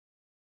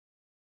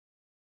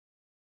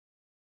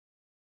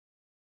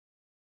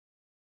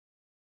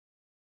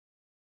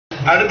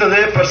அடுத்தது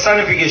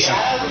personification.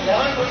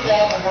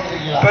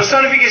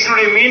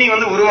 பெர்சானிபிகேஷனுடைய meaning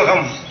வந்து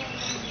உருவகம்.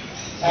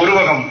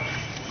 உருவகம்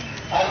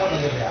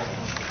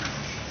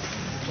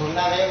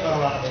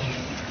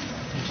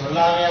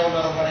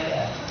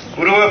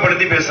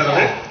உருவகப்படுத்தி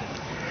பேசுறது.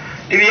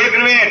 இது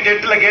ஏற்கனவே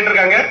டெட்ல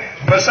கேட்டிருக்காங்க.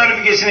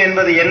 பெர்சானிபிகேஷன்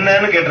என்பது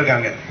என்னன்னு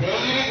கேட்டிருக்காங்க.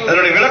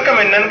 அதனுடைய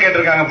விளக்கம் என்னன்னு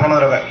கேட்டிருக்காங்க போன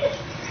தடவை.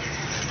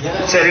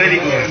 சரி,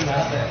 எழுதிக்கங்க.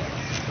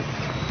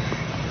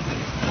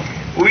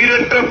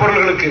 உயிரற்ற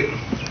பொருள்களுக்கு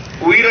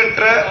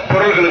உயிரற்ற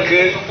பொருள்களுக்கு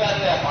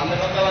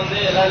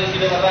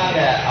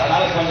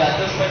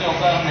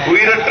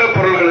உயிரற்ற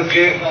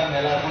பொருள்களுக்கு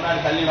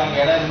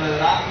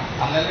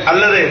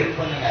அல்லது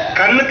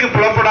கண்ணுக்கு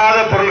புலப்படாத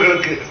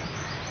பொருள்களுக்கு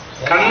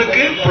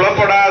கண்ணுக்கு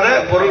புலப்படாத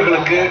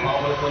பொருள்களுக்கு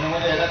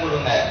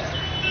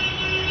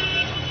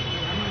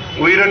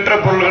உயிரற்ற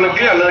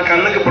பொருள்களுக்கு அல்லது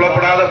கண்ணுக்கு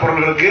புலப்படாத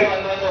பொருள்களுக்கு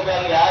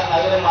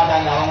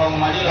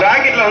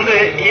பிராக்கெட்ல வந்து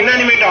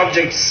inanimate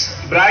objects.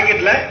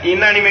 பிராக்கெட்ல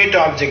inanimate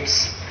objects.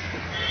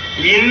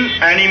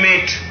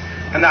 Inanimate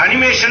அந்த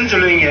அனிமேஷன்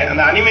சொல்லுவீங்க.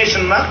 அந்த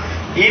அனிமேஷன் தான்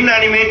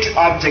inanimate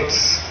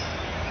objects.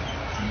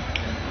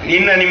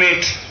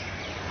 Inanimate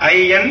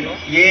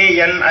INANIMATE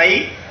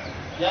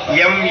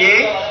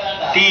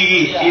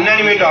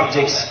inanimate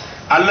objects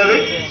அல்லது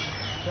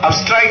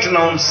abstract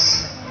nouns.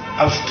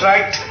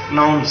 Abstract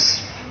nouns.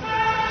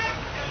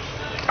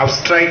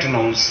 Abstract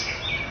nouns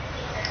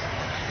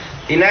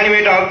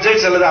inanimate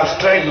objects அல்லது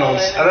அப்ஸ்ட்ராக்ட்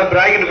நவுன்ஸ். அதாவது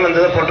பிராக்கெட்டுக்குள்ள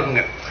வந்ததை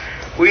போட்டுக்கோங்க.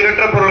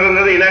 உயிரற்ற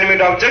பொருள்ங்கிறது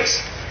இன்அனிமேட் ஆப்ஜெக்ட்ஸ்,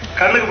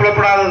 கண்ணுக்கு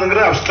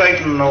புலப்படாததுங்கிறது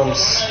அப்ஸ்ட்ராக்ட்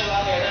நவுன்ஸ்.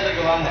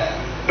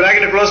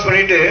 பிராக்கெட்டை க்ளோஸ்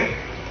பண்ணிட்டு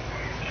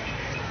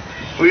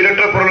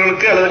உயிரற்ற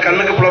பொருள்களுக்கு அல்லது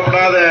கண்ணுக்கு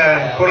புலப்படாத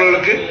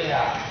பொருள்களுக்கு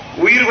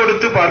உயிர்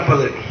கொடுத்து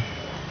பார்ப்பது.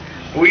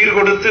 உயிர்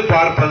கொடுத்து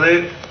பார்ப்பது.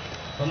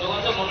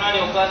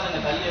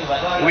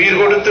 உயிர்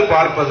கொடுத்து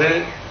பார்ப்பது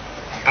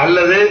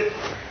அல்லது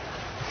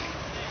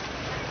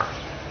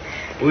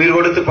உயிர்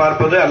கொடுத்து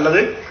பார்ப்பது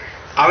அல்லது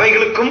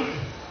அவைகளுக்கும்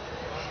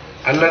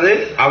அல்லது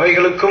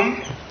அவைகளுக்கும்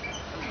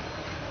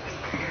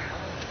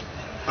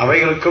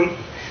அவைகளுக்கும்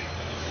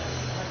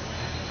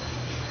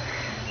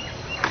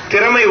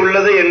திறமை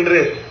உள்ளது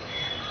என்று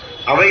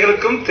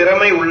அவைகளுக்கும்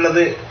திறமை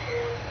உள்ளது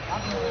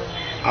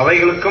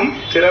அவைகளுக்கும்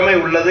திறமை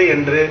உள்ளது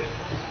என்று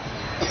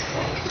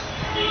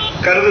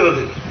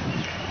கருதுவது.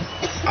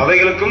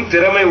 அவைகளுக்கும்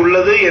திறமை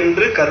உள்ளது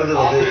என்று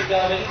கருதுவது.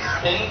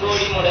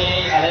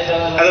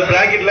 அது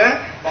பிராக்கெட்ல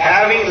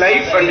having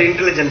life and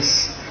intelligence.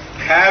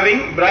 having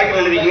bracket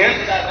எழுதிங்க.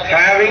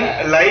 having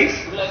life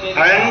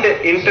and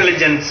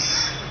intelligence.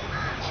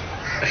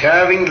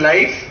 having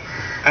life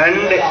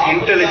and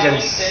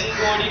intelligence.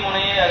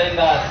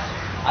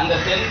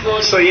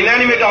 So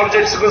inanimate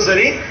objectsக்கும்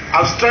சரி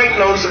abstract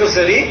nounsக்கும்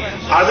சரி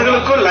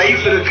அதுகளுக்கும்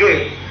லைஃப் இருக்கு,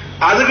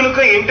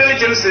 அதுகளுக்கும்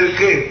இன்டெலிஜென்ஸ்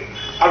இருக்கு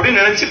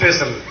அப்படின்னு நினைச்சு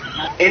பேசுறது.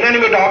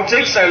 Inanimate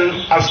objects and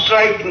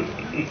abstract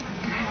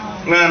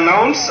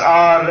nouns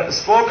are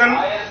spoken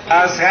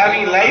as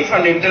having life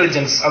and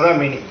intelligence. அதான்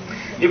meaning.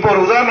 இப்போ ஒரு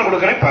உதாரணம்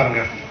கொடுக்கிறேன்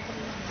பாருங்க.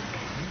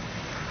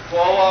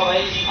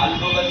 கோவாவை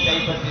அல்புகர்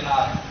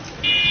கைப்பற்றினார்.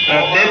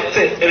 டெத்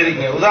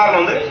எழுதிங்க. உதாரணம்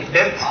வந்து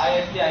டெத்.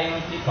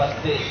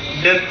 1510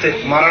 டெத்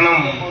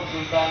மரணம்.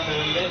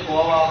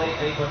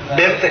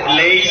 Death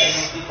lace.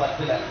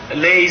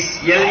 Lace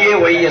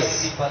LAYS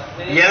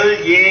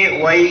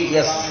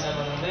LAYS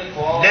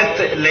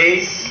death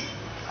lace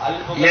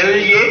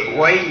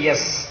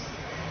LAYS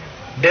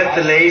death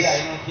lace.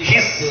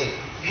 His.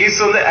 His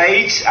வந்து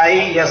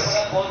HIS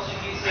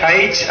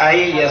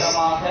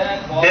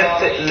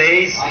death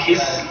lace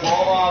his.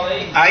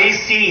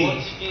 IC.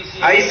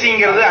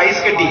 ஐசிங்கிறது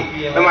ice கட்டி.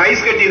 நம்ம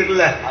ஐஸ் கட்டி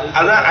இருக்குல்ல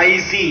அதான்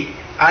IC.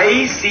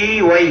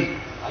 ICY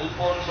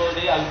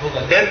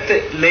death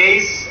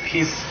lace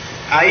his.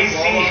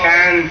 IC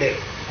hand.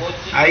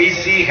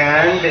 IC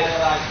hand.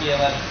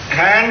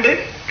 Hand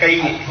guy.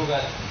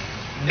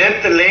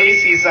 Death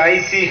lace is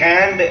IC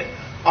hand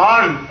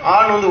on.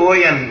 On வந்து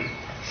ON.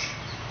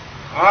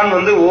 On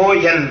வந்து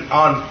ON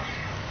on.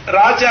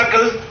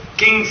 ராஜாக்கள்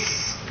Kings.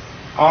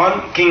 On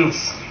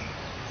Kings.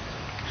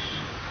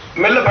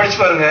 மெல்ல படிச்சு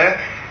பாருங்க.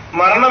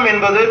 மரணம்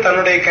என்பது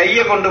தன்னுடைய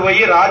கையை கொண்டு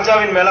போய்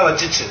ராஜாவின் மேல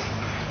வச்சுச்சு.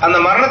 அந்த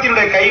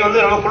மரணத்தினுடைய கை வந்து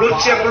ரொம்ப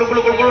குளிர்ச்சியா குழு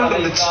குழு குழுன்னு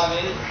இருந்துச்சு.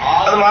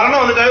 அது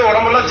மரணம் வந்துட்டாவே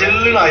உடம்பெல்லாம்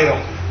ஜெல்லுன்னு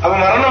ஆயிரும். அப்ப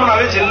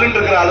மரணம்னாவே ஜெல்லுன்னு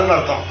இருக்கிற ஆளுன்னு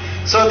அர்த்தம்.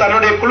 சோ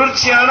தன்னுடைய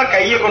குளிர்ச்சியான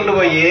கையை கொண்டு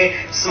போய்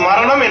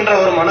மரணம் என்ற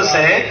ஒரு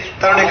மனுஷன்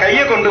தன்னுடைய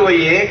கையை கொண்டு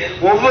போய்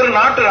ஒவ்வொரு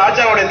நாட்டு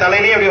ராஜாவுடைய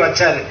தலையிலையும் அப்படி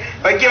வச்சாரு.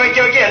 வைக்க வைக்க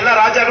வைக்க எல்லா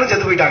ராஜாக்களும்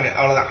செத்து போயிட்டாங்க.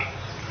 அவ்வளவுதான்.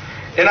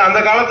 ஏன்னா அந்த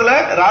காலத்துல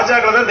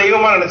ராஜாக்களை தான்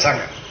தெய்வமா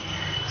நினைச்சாங்க.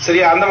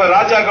 சரியா? அந்த மாதிரி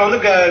ராஜாக்கள்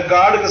வந்து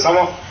காடுக்கு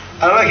சமம்.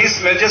 அதனால ஹிஸ்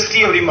மெஜஸ்டி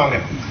அப்படிம்பாங்க.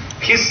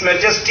 ஹிஸ்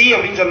மெஜஸ்டி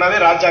அப்படின்னு சொன்னாவே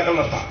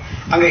ராஜாக்கள் அர்த்தம்.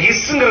 அங்க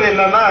ஹிஸ்ங்கிறது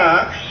என்னன்னா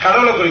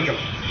கடவுளை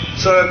குறிக்கும்.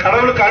 சோ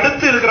கடவுளுக்கு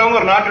அடுத்து இருக்கிறவங்க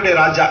ஒரு நாட்டுடைய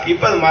ராஜா.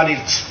 இப்ப அது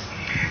மாறிடுச்சு.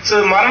 சோ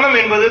மரணம்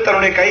என்பது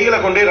தன்னுடைய கைகளை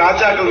கொண்டு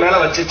ராஜாக்கள் மேல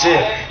வச்சுச்சு,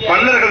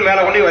 மன்னர்கள் மேல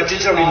கொண்டு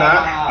வச்சுச்சு அப்படின்னா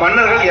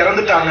மன்னர்கள்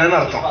இறந்துட்டாங்கன்னு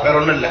அர்த்தம். வேற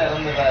ஒண்ணும் இல்ல.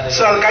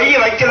 சோ அது கையை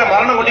வைக்கல,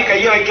 மரணம் கொண்டு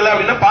கையை வைக்கல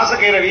அப்படின்னா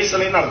பாசக்கயிறை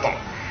வீசலைன்னு அர்த்தம்.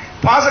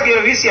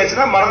 பாசக்கயிறை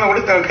வீசியாச்சுன்னா மரணம்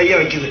கொண்டு தன் கையை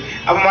வைக்குது.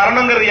 அப்ப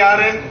மரணங்கிறது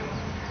யாரு?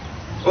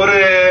 ஒரு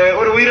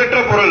ஒரு உயிரற்ற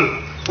பொருள்.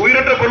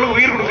 உயிரற்ற பொருளுக்கு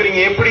உயிர்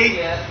கொடுக்குறீங்க. எப்படி?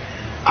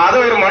 அத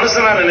ஒரு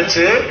மனுஷனா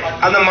நினைச்சு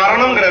அந்த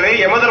மரணம்ங்கிறவன்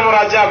யம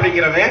தர்மராஜா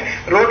அப்படிங்கிறவன்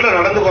ரோட்ல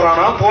நடந்து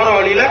போறானா, போற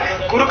வழியில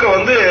குறுக்க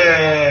வந்து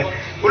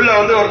உள்ள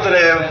வந்து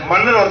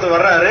மன்னர் ஒருத்தர்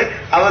வர்றாரு,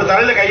 அவர்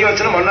தலையில கையை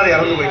வச்சுன்னு மன்னர்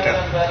இறந்து போயிட்டார்.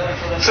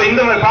 சோ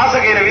இந்த மாதிரி பாச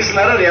கயிறை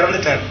வீசினாரு, அவர்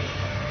இறந்துட்டார்.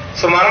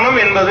 சோ மரணம்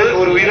என்பது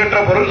ஒரு உயிரற்ற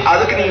பொருள்.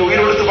 அதுக்கு நீங்க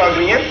உயிர் கொடுத்து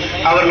பாக்குறீங்க.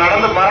 அவர்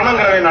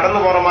மரணங்கிறவன் நடந்து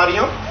போற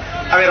மாதிரியும்,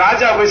 அவன்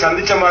ராஜாவை போய்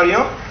சந்திச்ச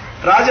மாதிரியும்,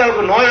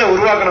 ராஜாவுக்கு நோயை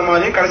உருவாக்குன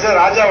மாதிரியும், கடைசியா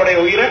ராஜாவுடைய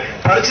உயிரை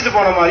பறிச்சுட்டு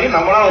போன மாதிரியும்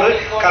நம்மளா ஒரு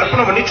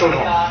கற்பனை பண்ணி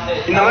சொல்றோம்.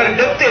 இந்த மாதிரி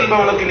டெத்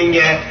என்பவனுக்கு நீங்க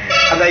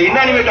அந்த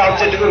இன்அனிமேட்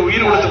ஆப்ஜெக்டுக்கு ஒரு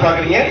உயிர் கொடுத்து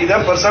பாக்குறீங்க.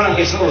 இதான்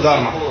பர்சனிபிகேஷன்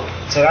உதாரணம்.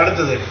 சரி,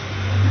 அடுத்தது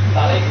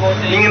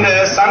நீங்க இந்த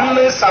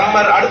சன்னு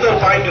சம்மர், அடுத்த ஒரு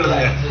பாயிண்ட்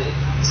எழுதுங்க.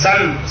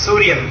 சன்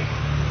சூரியன்,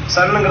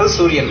 சன்னுங்கிறது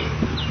சூரியன்,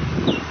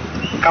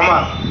 கமா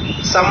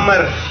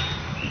சம்மர்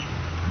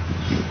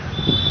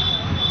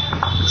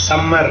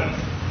சம்மர்,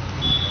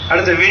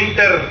 அடுத்து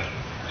வின்டர்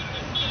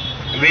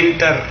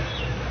வின்டர்,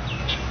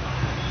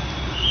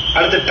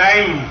 அடுத்து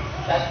டைம்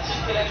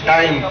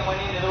டைம்,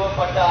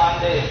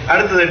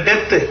 அடுத்தது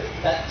டெத்.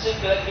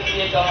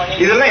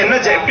 இதெல்லாம் என்ன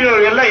எப்படி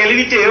எல்லாம்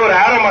எழுதிட்டு ஒரு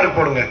ஆரோ மார்க்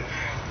போடுங்க.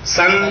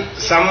 Sun,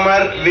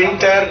 summer,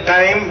 winter,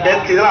 time,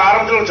 death, இதெல்லாம்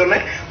ஆரம்பத்தில்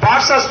சொன்னேன்.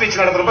 பார்ட்ஸ் ஆஃப் ஸ்பீச்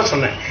நடத்துறப்ப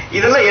சொன்னேன்.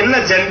 இதெல்லாம் என்ன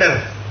ஜெண்டர்?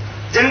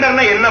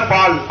 ஜெண்டர்னா என்ன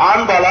பால்?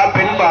 ஆண் பாலா,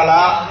 பெண்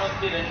பாலா,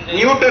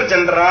 நியூட்டர்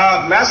ஜெண்டரா,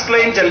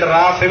 மேஸ்குலைன்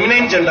ஜெண்டரா,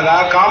 ஃபெமினைன் ஜெண்டரா,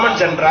 காமன்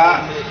ஜெண்டரா,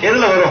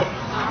 எதுல வரும்?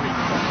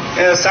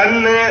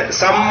 சன்னு,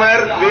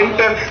 சம்மர்,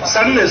 வின்டர்.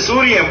 சன்னு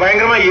சூரியன்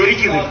பயங்கரமா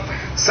எரிக்குது,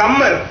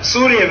 சம்மர்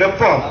சூரியன்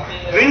வெப்பம்,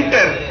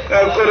 வின்டர்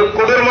ஒரு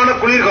கொடூரமான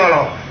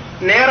குளிர்காலம்,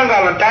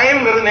 நேரங்காலம்,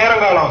 டைம்ங்கிறது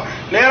நேரங்காலம்,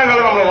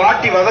 நேரங்காலம் நம்மளை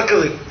வாட்டி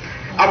வதக்குது,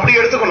 அப்படி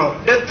எடுத்துக்கணும்.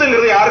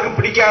 டெத்துங்கிறது யாருக்கும்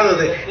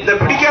பிடிக்காதது. இந்த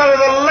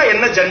பிடிக்காததெல்லாம்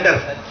என்ன ஜெண்டர்?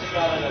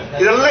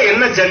 இதெல்லாம்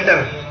என்ன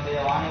ஜெண்டர்?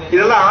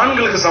 இதெல்லாம்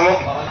ஆண்களுக்கு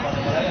சமம்.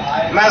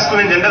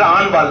 மாஸ்குலின் ஜெண்டர்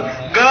ஆண்பால்.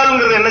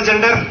 கேர்ள்ங்கிறது என்ன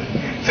ஜெண்டர்?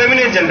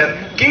 Feminine gender.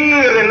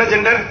 கிங்ங்கிறது என்ன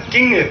ஜெண்டர்?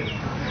 கிங்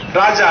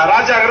ராஜா,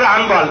 ராஜாங்கிறது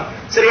ஆண்பால்.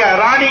 சரியா?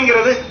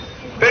 ராணிங்கிறது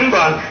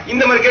பெண்பால்.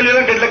 இந்த மாதிரி கேள்வி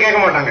எல்லாம் டெட்ல கேட்க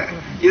மாட்டாங்க.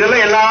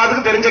 இதெல்லாம்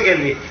எல்லாத்துக்கும் தெரிஞ்ச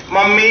கேள்வி.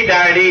 மம்மி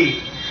டாடி,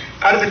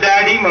 அடுத்து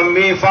டாடி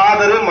மம்மி,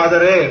 ஃபாதரு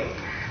மதரு.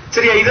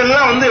 சரியா?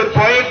 இதெல்லாம் வந்து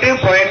poet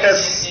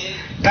பொயட்டஸ்,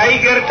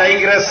 tiger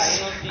tigris,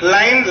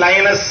 line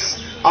லைனஸ்,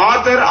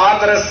 author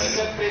ஆத்தரஸ்.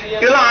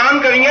 இதெல்லாம்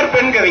ஆண் கவிஞர்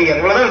பெண் கவிஞர்,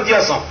 இவ்வளவுதான்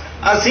வித்தியாசம்.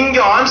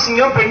 சிங்கம் ஆண்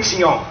சிங்கம் பெண்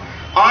சிங்கம்,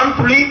 ஆண்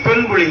புலி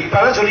பெண் புலி.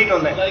 இப்பதான் சொல்லிட்டு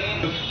வந்தேன்.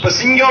 இப்ப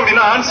சிங்கம்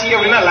அப்படின்னா ஆண் சிங்கம்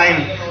அப்படின்னா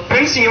லைன்,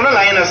 பெண் சிங்கம்னா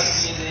லைனஸ்.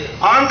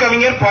 ஆண்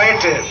கவிஞர்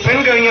பொயட்,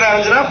 பெண் கவிஞர்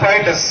இருந்துச்சுன்னா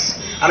பொயட்டஸ்.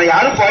 ஆனா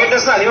யாரும்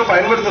பொயட்டஸ் அதிகமா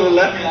பயன்படுத்துறது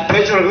இல்ல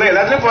பேச்சு வழக்குல.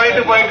 எல்லாத்துலயும்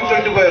பொயட்டு பொயட்டு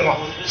சொல்லிட்டு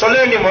போயிருக்கோம். சொல்ல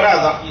வேண்டிய முறை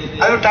அதுதான்.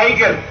 அது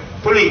டைகர்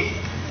புலி,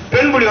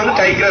 பெண் புலி வந்து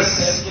டைகரஸ்.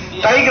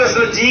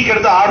 டைகரஸ்ல ஜிக்கு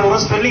எடுத்து ஆறு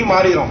வரும், ஸ்பெல்லிங்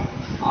மாறிடும்.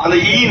 அந்த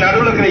ஈ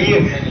நடுவில் இருக்கிற ஈ,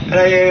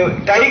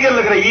 டைகர்ல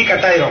இருக்கிற ஈ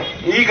கட்டாயிரும்,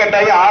 ஈ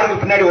கட்டாயி ஆறுக்கு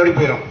பின்னாடி ஓடி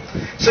போயிடும்.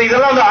 சோ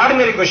இதெல்லாம் வந்து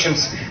ஆர்டினரி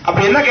கொஸ்டின்ஸ். அப்ப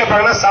என்ன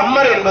கேட்பாங்கன்னா,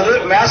 சம்மர் என்பது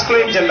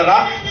மேஸ்குலைன் ஜெண்டரா,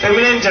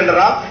 ஃபெமினைன்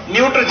ஜெண்டரா,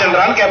 நியூட்ரல்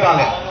ஜெண்டரான்னு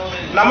கேட்பாங்க.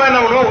 நம்ம என்ன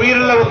பண்ணுவோம்?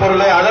 உயிருள்ள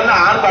பொருள்,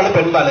 அதெல்லாம் ஆண்பாலு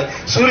பெண்பாலு.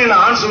 சூரியன்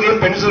ஆண் சூரியன்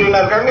பெண்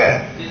சூரியனா இருக்காங்க.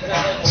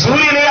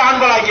 சூரியனே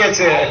ஆண்பால்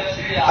ஆக்கியாச்சு.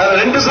 அது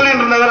ரெண்டு சூரியன்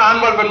இருந்தாலும்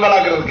ஆண்பால் பெண்பால்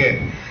ஆக்குறதுக்கு.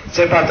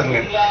 சரி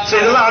பாத்துருங்க. சோ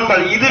இதெல்லாம்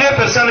ஆண்பால். இதுவே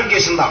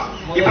பெர்சானிபிகேஷன் தான்.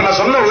 இப்ப நான்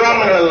சொன்ன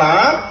உதாரணங்கள்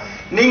எல்லாம்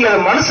நீங்க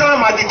மனுஷனா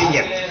மாத்திட்டீங்க.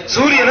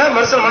 சூரியனை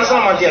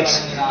மனுஷனா மாத்தியாச்சு,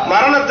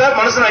 மரணத்தை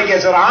மனுஷன்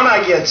ஆக்கியாச்சு, ஒரு ஆண்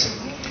ஆக்கியாச்சு.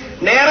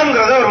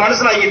 நேரம்ங்கிறத ஒரு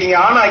மனுஷன் ஆக்கிட்டீங்க,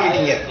 ஆண்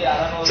ஆக்கிட்டீங்க.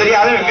 சரி,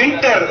 அதே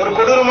வின்டர் ஒரு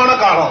கொடூரமான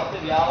காலம்,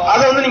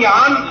 அதை வந்து நீங்க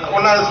ஆண்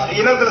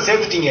இனத்துல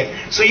சேர்த்துட்டீங்க.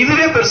 சோ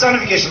இதுவே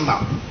பெர்சானிபிகேஷன்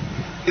தான்.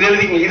 இது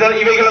எழுதிக்கங்க.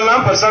 இவைகள்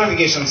எல்லாம்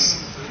பெர்சானிபிகேஷன்ஸ்.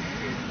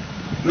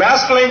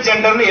 மேஸ்குலைன்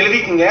ஜெண்டர்னு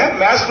எழுதிக்கங்க.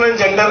 மேஸ்குலைன்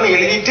ஜெண்டர்னு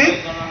எழுதிட்டு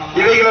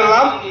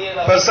இவைகளெல்லாம்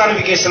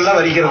பெர்சானிபிகேஷன்ல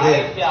வருகிறது.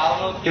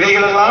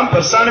 இவைகளெல்லாம்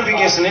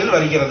பெர்சானிபிகேஷனில்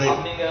வருகிறது.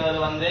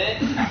 வந்து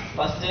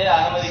ஃபர்ஸ்ட்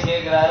அனுமதி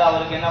கேக்குறாரு,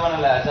 அவருக்கு என்ன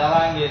பண்ணல,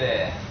 ஜஹாங்கீர்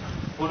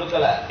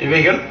கொடுக்கல.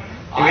 இவைகள்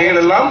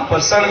எல்லாம்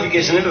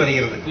பெர்சானிபிகேஷனில்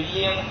வருகிறது.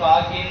 வில்லியம்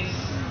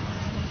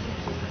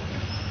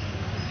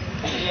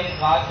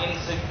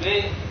ஹாக்கின்ஸுக்கு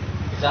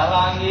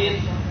ஜஹாங்கீர்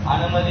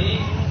அனுமதி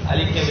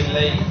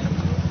அளிக்கவில்லை.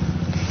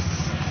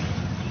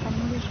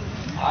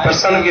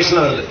 பெர்சானிபிகேஷன்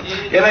வருது.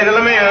 ஏன்னா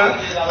இதெல்லாமே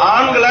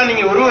ஆண்களா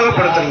நீங்க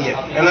உருவகப்படுத்துறீங்க.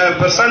 ஏன்னா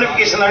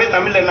பெர்சானிபிகேஷனாவே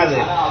தமிழ் என்னது?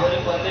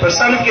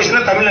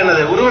 பெர்சானிபிகேஷன் தமிழ்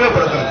என்னது?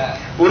 உருவகப்படுத்துறது.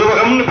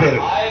 உருவகம்னு பேரு.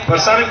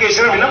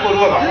 பெர்சானிபிகேஷன் அப்படின்னா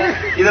உருவகம்.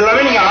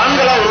 இதெல்லாமே நீங்க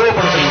ஆண்களா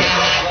உருவகப்படுத்துறீங்க.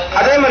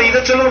 அதே மாதிரி இதை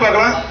சொல்லுங்க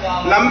பார்க்கலாம்.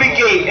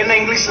 நம்பிக்கை என்ன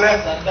இங்கிலீஷ்ல?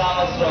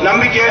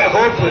 நம்பிக்கை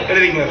ஹோப்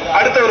எழுதிங்க.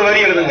 அடுத்த ஒரு வரி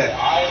எழுதுங்க.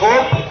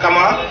 Hope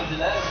comma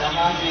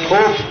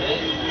hope,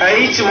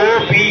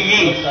 HOPE,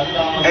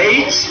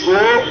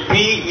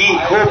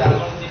 hope,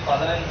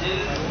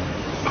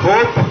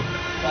 hope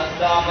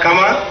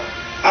comma.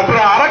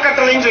 அப்புறம்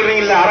அறக்கட்டளைன்னு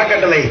சொல்றீங்கல்ல,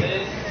 அறக்கட்டளை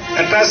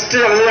ட்ரஸ்ட்,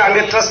 அல்லது அங்க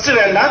ட்ரஸ்ட்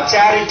வேண்டாம்,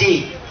 charity,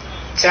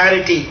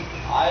 charity.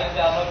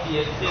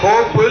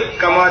 Hope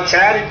comma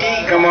charity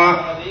comma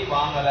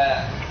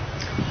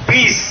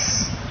piece.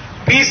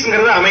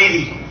 பீஸ்ங்கிறது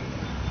அமைதி,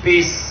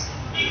 பீஸ்,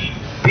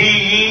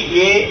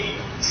 PEACE,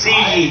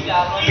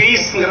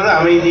 பீஸ்ங்கிறது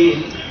அமைதி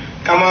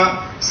கமா.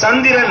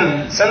 சந்திரன்,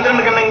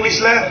 சந்திரனுக்கு என்ன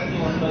இங்கிலீஷ்ல?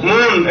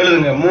 மூன்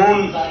எழுதுங்க.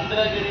 மூன்.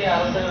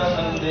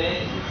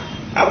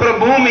 அப்புறம்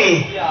பூமி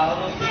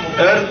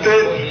எர்த்து.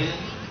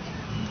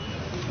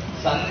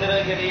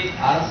 சந்திரகிரி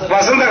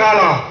வசந்த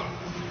காலம்,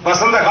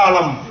 வசந்த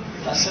காலம்,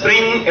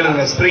 ஸ்பிரிங்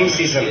எழுதுங்க, ஸ்பிரிங்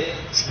சீசன்,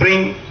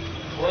 ஸ்பிரிங்.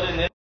 ஒரு